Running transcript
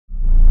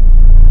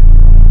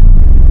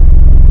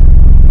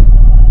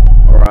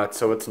Alright,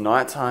 so it's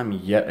nighttime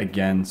yet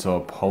again, so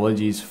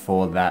apologies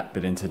for that,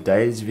 but in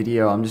today's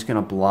video I'm just going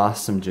to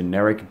blast some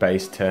generic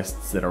bass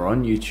tests that are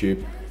on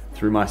YouTube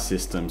through my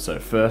system. So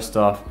first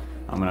off,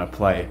 I'm going to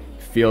play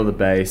Feel the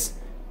Bass,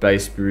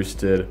 bass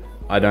boosted.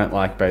 I don't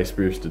like bass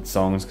boosted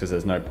songs because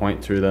there's no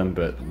point to them,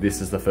 but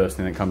this is the first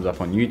thing that comes up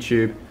on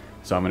YouTube.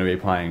 So I'm going to be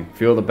playing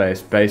Feel the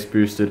Bass, bass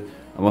boosted.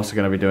 I'm also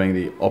going to be doing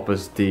the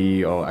Opus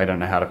D, or I don't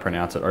know how to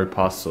pronounce it,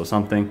 Opus or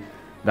something,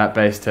 that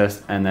bass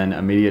test, and then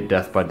Immediate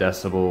Death by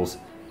Decibels,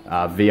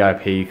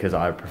 VIP, because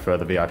I prefer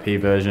the VIP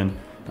version.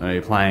 I'm going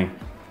to be playing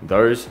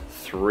those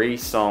three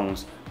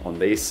songs on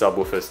these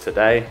subwoofers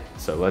today,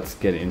 so let's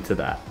get into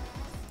that.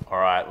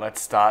 Alright, let's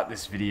start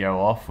this video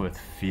off with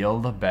Feel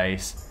the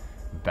Bass,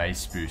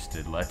 bass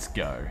boosted. Let's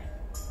go.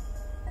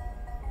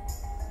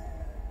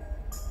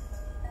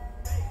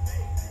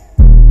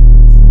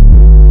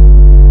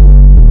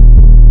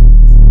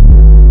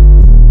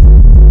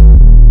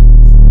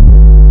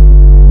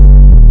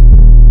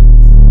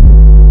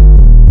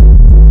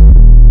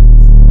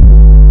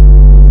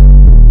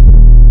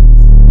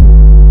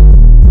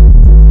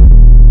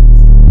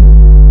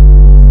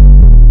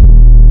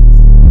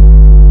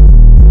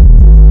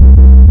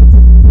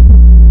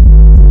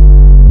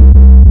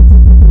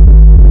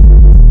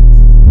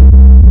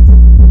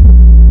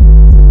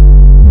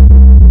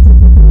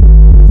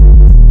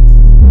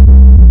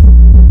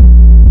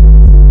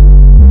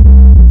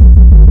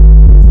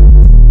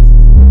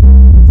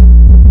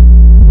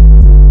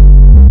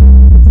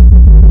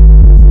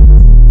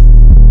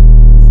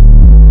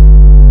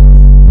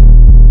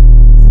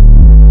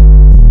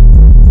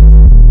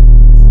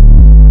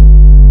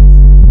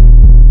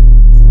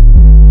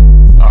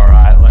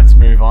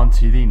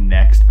 To the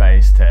next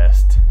bass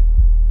test.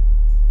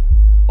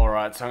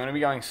 Alright, so I'm going to be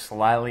going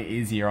slightly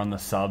easier on the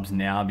subs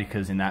now,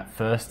 because in that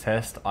first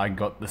test I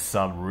got the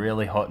sub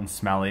really hot and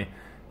smelly,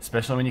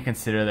 especially when you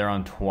consider they're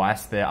on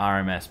twice their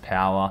RMS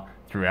power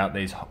throughout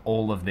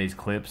all of these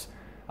clips.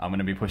 I'm going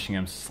to be pushing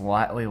them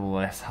slightly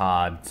less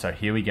hard, so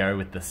here we go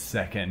with the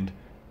second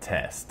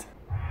test.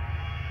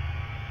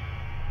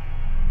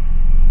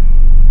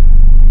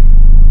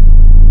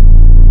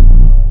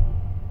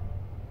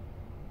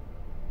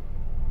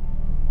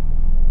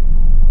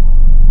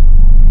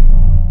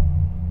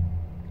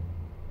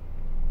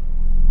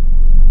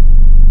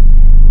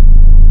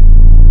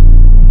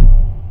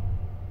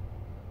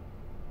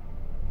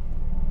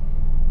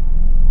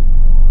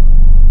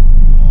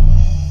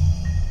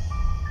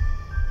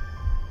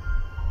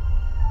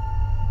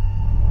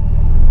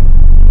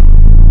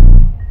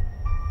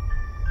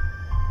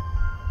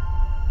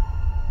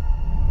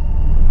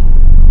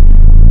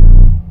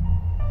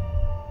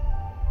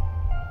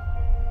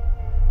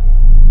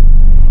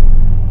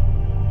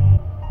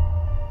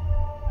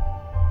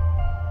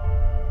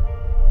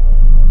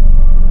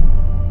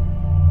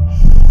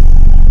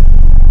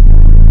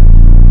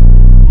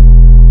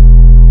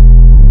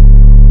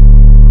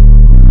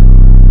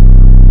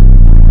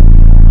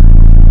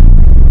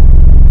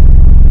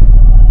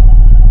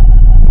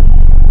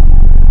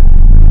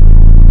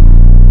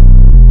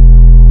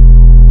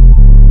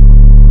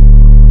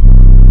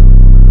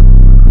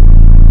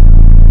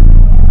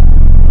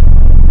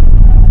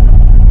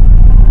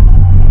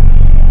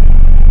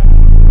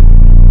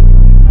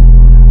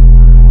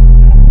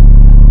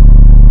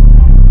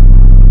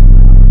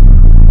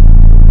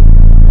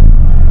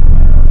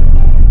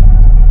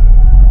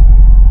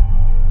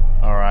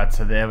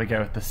 So there we go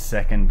with the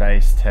second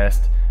bass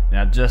test.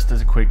 Now, just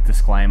as a quick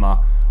disclaimer,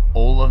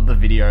 all of the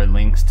video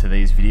links to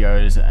these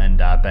videos and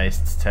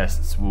bass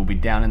tests will be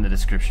down in the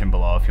description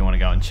below if you want to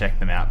go and check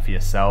them out for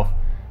yourself.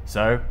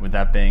 So with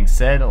that being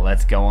said,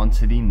 let's go on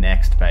to the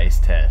next bass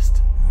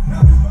test.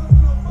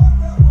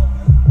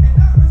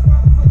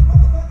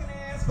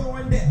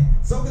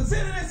 So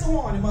consider this a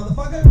warning,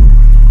 motherfucker.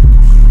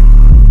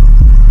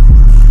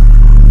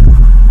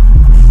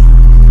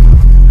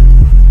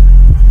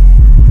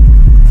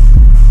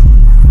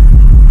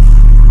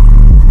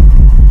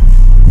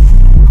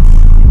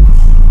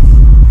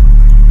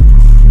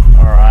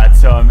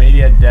 So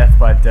Immediate Death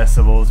by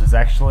Decibels is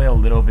actually a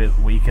little bit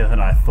weaker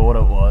than I thought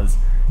it was.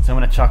 So I'm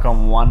going to chuck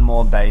on one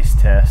more bass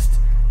test.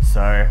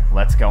 So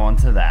let's go on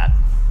to that.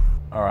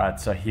 Alright,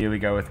 so here we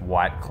go with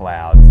White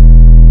Clouds.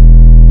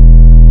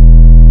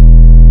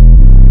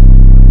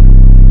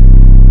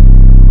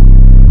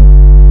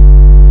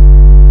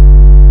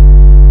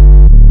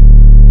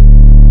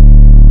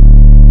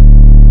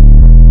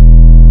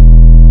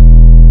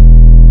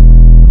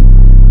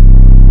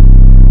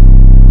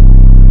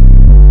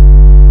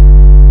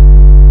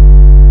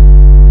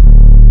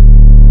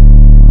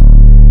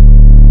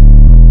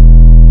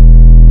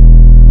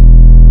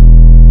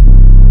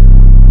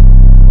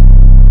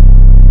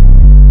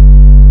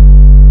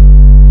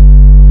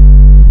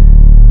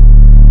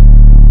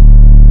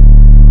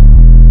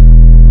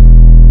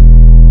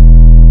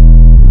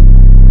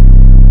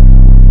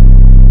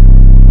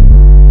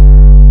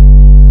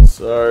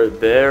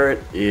 There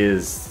it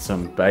is,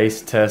 some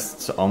bass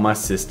tests on my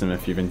system.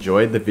 If you've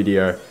enjoyed the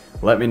video,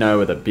 let me know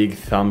with a big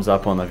thumbs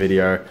up on the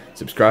video.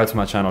 Subscribe to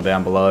my channel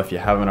down below if you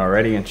haven't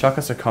already, and chuck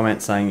us a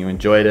comment saying you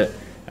enjoyed it,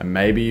 and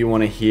maybe you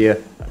want to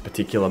hear a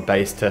particular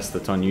bass test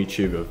that's on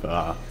YouTube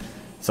of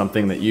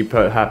something that you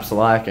perhaps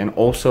like. And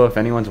also, if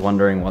anyone's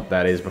wondering what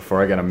that is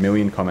before I get a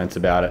million comments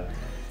about it,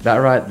 that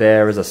right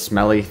there is a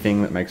smelly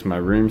thing that makes my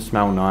room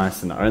smell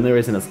nice, and the only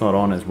reason it's not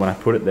on is when I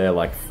put it there,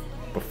 like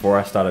before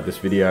I started this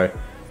video,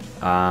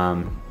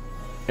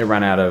 it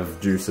ran out of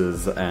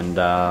juices, and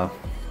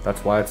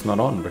that's why it's not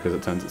on, because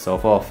it turns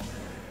itself off.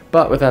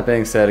 But with that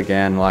being said,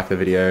 again, like the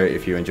video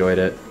if you enjoyed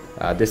it,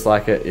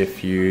 dislike it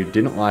if you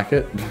didn't like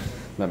it,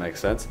 that makes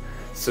sense.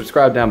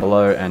 Subscribe down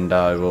below, and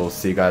we'll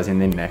see you guys in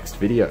the next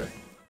video.